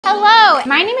Hello,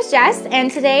 my name is Jess,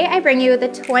 and today I bring you the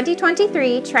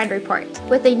 2023 Trend Report.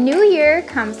 With a new year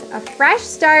comes a fresh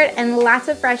start and lots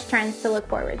of fresh trends to look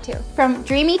forward to. From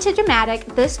dreamy to dramatic,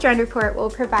 this Trend Report will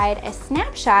provide a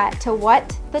snapshot to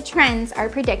what the trends are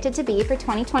predicted to be for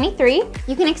 2023.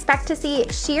 You can expect to see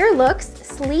sheer looks,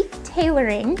 sleek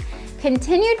tailoring,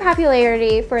 continued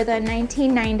popularity for the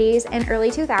 1990s and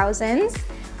early 2000s,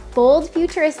 bold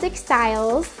futuristic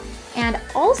styles, and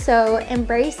also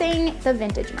embracing the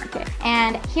vintage market.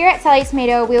 And here at Sallie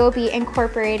Tomato, we will be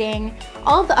incorporating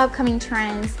all of the upcoming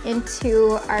trends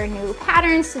into our new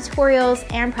patterns, tutorials,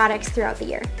 and products throughout the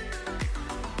year.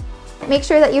 Make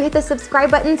sure that you hit the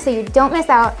subscribe button so you don't miss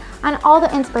out on all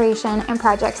the inspiration and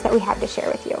projects that we have to share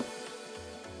with you.